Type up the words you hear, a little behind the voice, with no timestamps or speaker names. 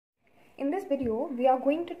In this video, we are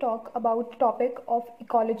going to talk about topic of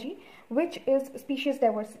ecology, which is species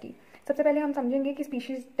diversity. सबसे पहले हम समझेंगे कि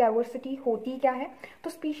species diversity होती क्या है. तो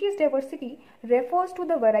species diversity refers to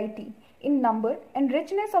the variety in number and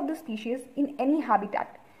richness of the species in any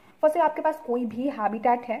habitat. वैसे आपके पास कोई भी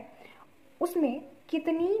habitat है, उसमें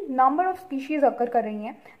कितनी number of species occur कर रही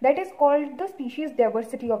हैं, that is called the species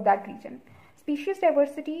diversity of that region. Species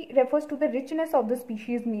diversity refers to the richness of the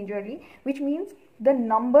species majorly, which means the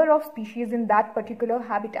number of species in that particular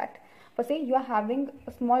habitat. For say you are having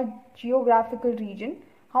a small geographical region,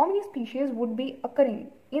 how many species would be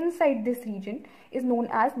occurring inside this region is known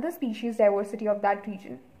as the species diversity of that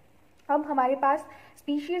region. अब हमारे पास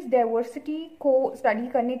species diversity को study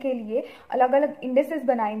करने के लिए अलग अलग indices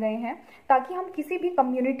बनाए गए हैं ताकि हम किसी भी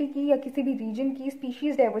कम्युनिटी की या किसी भी रीजन की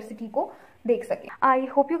स्पीशीज डाइवर्सिटी को देख सकें. I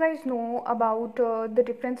hope you guys know about the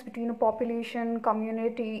difference between population,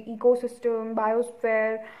 community, ecosystem,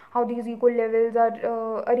 biosphere, how these eco levels are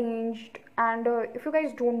arranged, and if you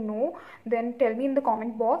guys don't know, then tell me in the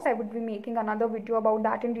comment box. I would be making another video about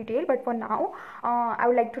that in detail, but for now I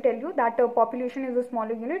would like to tell you that population is a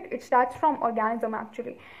smaller unit. It starts from organism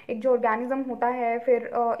actually. एक जो organism होता है फिर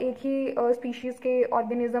एक ही species के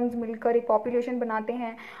organisms मिलकर एक population बनाते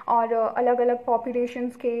हैं और अलग अलग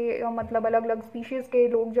populations के मतलब अलग अलग species के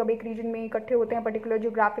लोग जब एक region में इकट्ठे होते हैं particular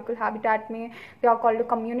geographical habitat में, they are called a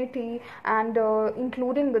community, and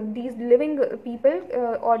including these living people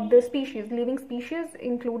or the species, living species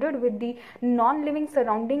included with the non-living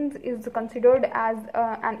surroundings is considered as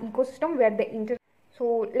an ecosystem where they inter.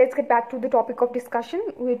 So let's get back to the topic of discussion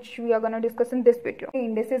which we are going to discuss in this video.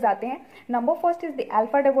 Indices आते हैं. Number first is the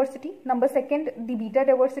alpha diversity, number second the beta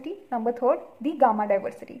diversity, number third the gamma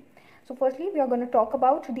diversity. So firstly we are going to talk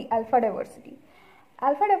about the alpha diversity.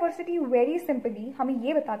 Alpha diversity very simply हमें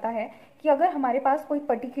ये बताता है कि अगर हमारे पास कोई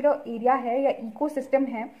particular area है या इकोसिस्टम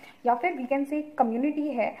है या फिर वी कैन से कम्युनिटी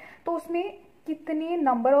है तो उसमें कितने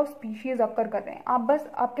नंबर ऑफ स्पीशीज अकर कर रहे हैं. आप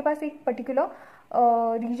बस आपके पास एक पर्टिकुलर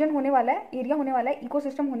रीजन होने वाला है, एरिया होने वाला है,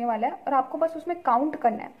 इकोसिस्टम होने वाला है और आपको बस उसमें काउंट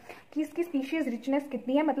करना है कि इसकी स्पीशीज रिचनेस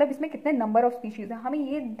कितनी है, मतलब इसमें कितने नंबर ऑफ स्पीशीज है. हमें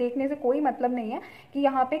ये देखने से कोई मतलब नहीं है कि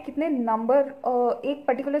यहाँ पे कितने नंबर एक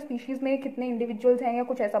पर्टिकुलर स्पीशीज में कितने इंडिविजुअल्स हैं या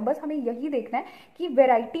कुछ ऐसा. बस हमें यही देखना है कि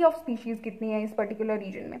वेराइटी ऑफ स्पीशीज कितनी है इस पर्टिकुलर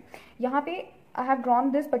रीजन में. यहाँ पे I have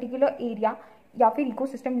drawn this particular area या फिर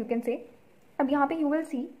इकोसिस्टम यू कैन से. अब यहाँ पे यू विल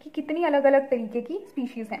सी कि कितनी अलग अलग तरीके की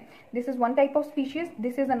स्पीशीज हैं. This is one type of species,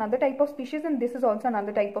 this is another type of species and this is also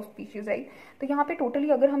another type of species, right. तो यहाँ पे टोटली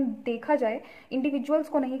अगर हम देखा जाए इंडिविजुअल्स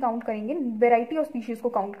को नहीं काउंट करेंगे, वेराइटी ऑफ स्पीशीज को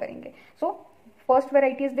काउंट करेंगे. सो first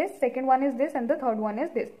variety is this, second one is this, and the third one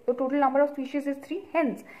is this. The total number of species is 3.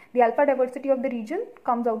 Hence, the alpha diversity of the region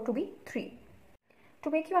comes out to be 3.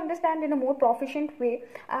 To make you understand in a more proficient way,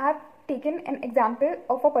 I have taken an example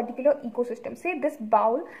of a particular ecosystem. Say this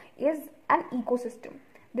bowl is an ecosystem.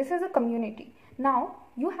 This is a community. Now,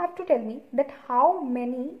 you have to tell me that how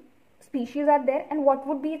many species are there and what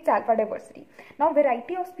would be its alpha diversity. Now,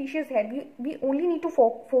 variety of species here, we only need to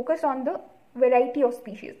focus on the variety of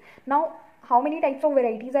species. Now, how many types of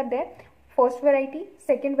varieties are there? First variety,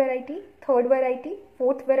 second variety, third variety,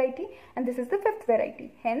 fourth variety, and this is the fifth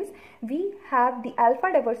variety. Hence, we have the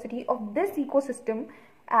alpha diversity of this ecosystem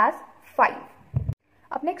as 5.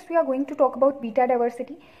 Up next, we are going to talk about beta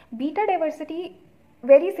diversity. Beta diversity,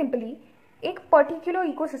 very simply, एक particular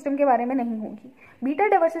ecosystem के बारे में नहीं होगी. Beta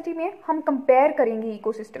diversity में हम compare करेंगे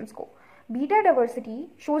ecosystems को. Beta diversity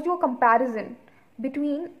shows you comparison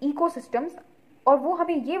between ecosystems और वो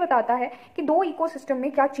हमें ये बताता है कि दो इकोसिस्टम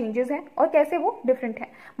में क्या चेंजेस हैं और कैसे वो डिफरेंट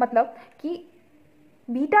हैं. मतलब कि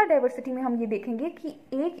बीटा डाइवर्सिटी में हम ये देखेंगे कि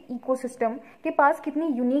एक इकोसिस्टम के पास कितनी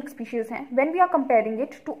यूनिक स्पीशीज हैं when we are comparing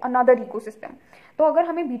it to another ecosystem. तो अगर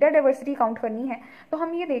हमें बीटा डाइवर्सिटी काउंट करनी है तो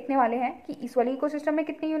हम ये देखने वाले हैं कि इस वाले इकोसिस्टम में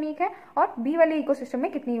कितनी यूनिक है और बी वाले इकोसिस्टम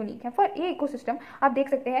में कितनी यूनिक है. फॉर ए इकोसिस्टम आप देख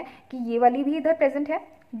सकते हैं कि ये वाली भी इधर प्रेजेंट है,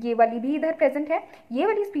 ये वाली भी इधर प्रेजेंट है, ये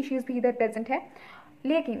वाली स्पीशीज भी इधर प्रेजेंट है.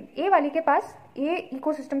 लेकिन ए वाली के पास, ए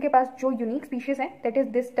इकोसिस्टम के पास जो यूनिक स्पीशीज है that is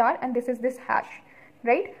this star and this is this hash,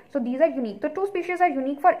 right? So these are unique. The two species are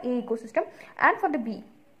unique for A ecosystem, and for the B,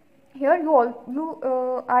 here you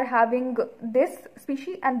are having this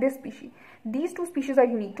species and this species. These two species are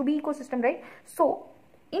unique to B ecosystem, right? So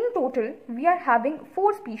in total we are having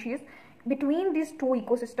 4 species between these two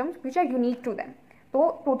ecosystems which are unique to them. तो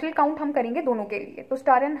total count हम करेंगे दोनों के लिए. तो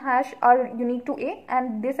star and hash are unique to A and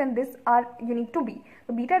this are unique to be.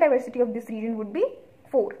 तो beta diversity of this reason would be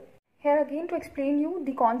 4. Here again to explain you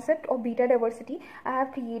the concept of beta diversity, I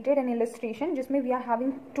have created an illustration जिसमें we are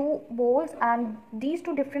having two bowls and these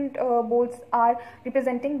two different bowls are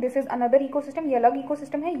representing this is another ecosystem. ये अलग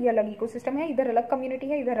ecosystem है, ये अलग ecosystem है, इधर अलग community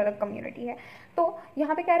है, इधर अलग community है. तो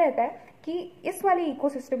यहाँ पे क्या रहता है कि इस वाले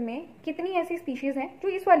ecosystem में कितनी ऐसी species हैं जो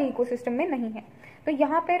इस वाले ecosystem में नहीं है. तो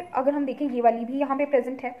यहाँ पर अगर हम देखें ये वाली भी यहाँ पे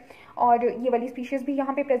प्रेजेंट है और ये वाली स्पीशीज़ भी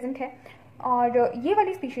यहाँ पे प्रेजेंट है और ये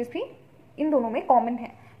वाली स्पीशीज़ भी इन दोनों में कॉमन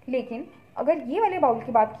है. लेकिन अगर ये वाले बाउल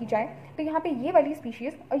की बात की जाए तो यहाँ पे ये वाली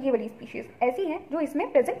स्पीशीज़ और ये वाली स्पीशीज़ ऐसी हैं जो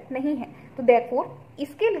इसमें प्रेजेंट नहीं है. तो देयरफॉर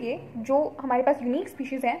इसके लिए जो हमारे पास यूनिक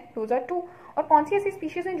स्पीशीज़ हैं दोज आर 2. और कौन सी ऐसी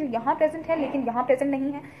स्पीशीज़ हैं जो यहाँ प्रेजेंट है लेकिन यहाँ प्रेजेंट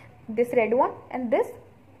नहीं है? This red one and this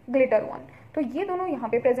glitter one. तो ये दोनों यहाँ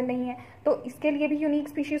पे प्रेजेंट नहीं है, तो इसके लिए भी यूनिक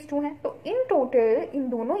स्पीशीज 2 हैं. तो इन टोटल इन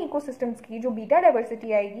दोनों इकोसिस्टम्स की जो बीटा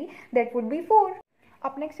डाइवर्सिटी आएगी that would be 4.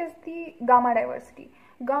 Up next is the gamma diversity.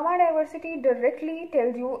 Gamma diversity directly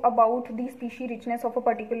tells you about the species richness of a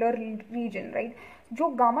particular region, right? जो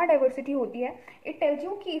gamma diversity होती है, it tells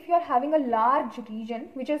you कि if you are having a large region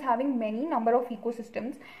which is having many number of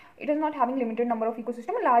ecosystems, it is not having limited number of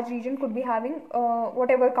ecosystems. A large region could be having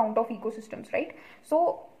whatever count of ecosystems, right? So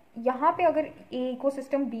यहाँ पे अगर A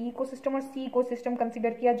ecosystem, B ecosystem और C ecosystem consider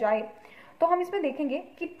किया जाए तो हम इसमें देखेंगे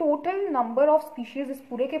कि टोटल नंबर ऑफ स्पीशीज इस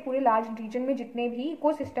पूरे के पूरे लार्ज रीजन में जितने भी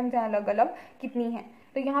इकोसिस्टम्स हैं अलग अलग कितनी हैं.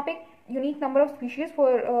 तो यहाँ पे unique number of species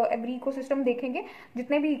for every ecosystem देखेंगे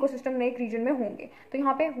जितने भी इकोसिस्टम एक रीजन में होंगे. तो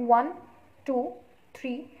यहाँ पे 1 2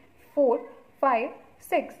 3 4 5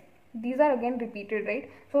 6 these are again repeated, right.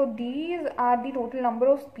 So these are the total number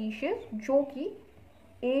of species जो कि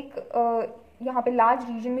एक यहाँ पे लार्ज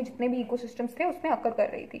रीजन में जितने भी इकोसिस्टम्स थे उसमें अकर कर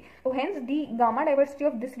रही थी. तो hence the gamma diversity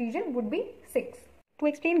of this reason would be 6. To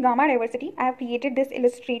explain gamma diversity, I have created this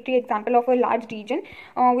illustrative example of a large region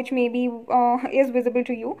which maybe is visible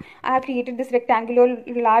to you. I have created this rectangular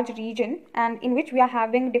large region and in which we are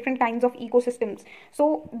having different kinds of ecosystems. So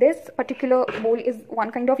this particular bowl is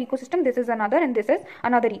one kind of ecosystem, this is another, and this is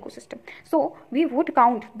another ecosystem. So we would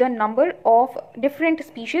count the number of different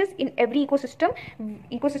species in every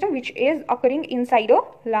ecosystem which is occurring inside a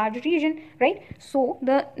large region, right? So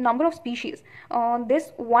the number of species,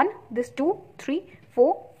 this 1, this 2, 3,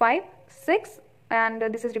 4, 5, 6 and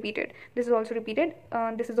this is repeated, this is also repeated,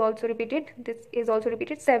 this is also repeated, this is also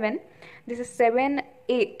repeated, 7, this is 7,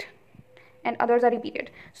 8 and others are repeated.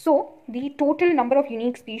 So the total number of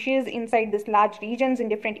unique species inside this large regions in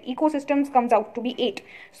different ecosystems comes out to be 8.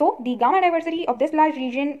 So the gamma diversity of this large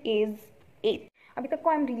region is 8. अभी तक को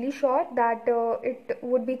I am really sure that it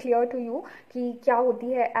would be clear to you कि क्या होती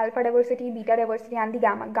है alpha diversity, beta diversity and the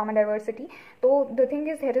gamma diversity. तो the thing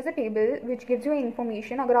is here is a table which gives you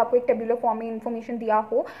information. अगर आपको एक टेबुलर फॉर्म में information दिया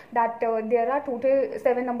हो that there are total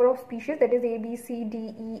 7 number of species that is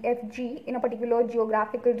ABCDEFG in a particular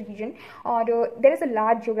geographical region और there is a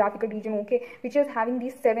large geographical region okay which is having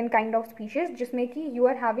these 7 kind of species जिसमें कि you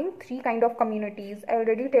are having 3 kind of communities. I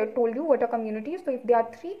already told you what are communities. तो if they are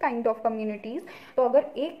 3 kind of communities तो अगर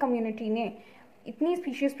एक community ने इतनी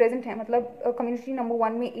species present है, मतलब कम्युनिटी नंबर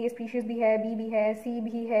 1 में A स्पीशीज भी है, B भी है, C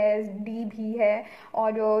भी है, D भी है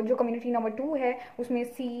और जो कम्युनिटी नंबर 2 है उसमें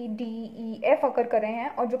C, D, E, F अकर कर रहे हैं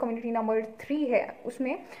और जो कम्युनिटी नंबर 3 है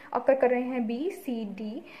उसमें अकर कर रहे हैं B, C,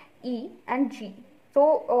 D, E and G. So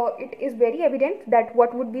it is very evident that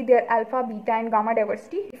what would be their alpha, beta and gamma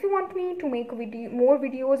diversity. If you want me to make more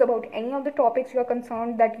videos about any of the topics you are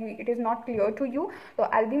concerned that it is not clear to you, so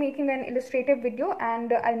I'll be making an illustrative video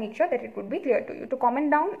and I'll make sure that it would be clear to you. To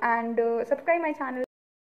comment down and subscribe my channel.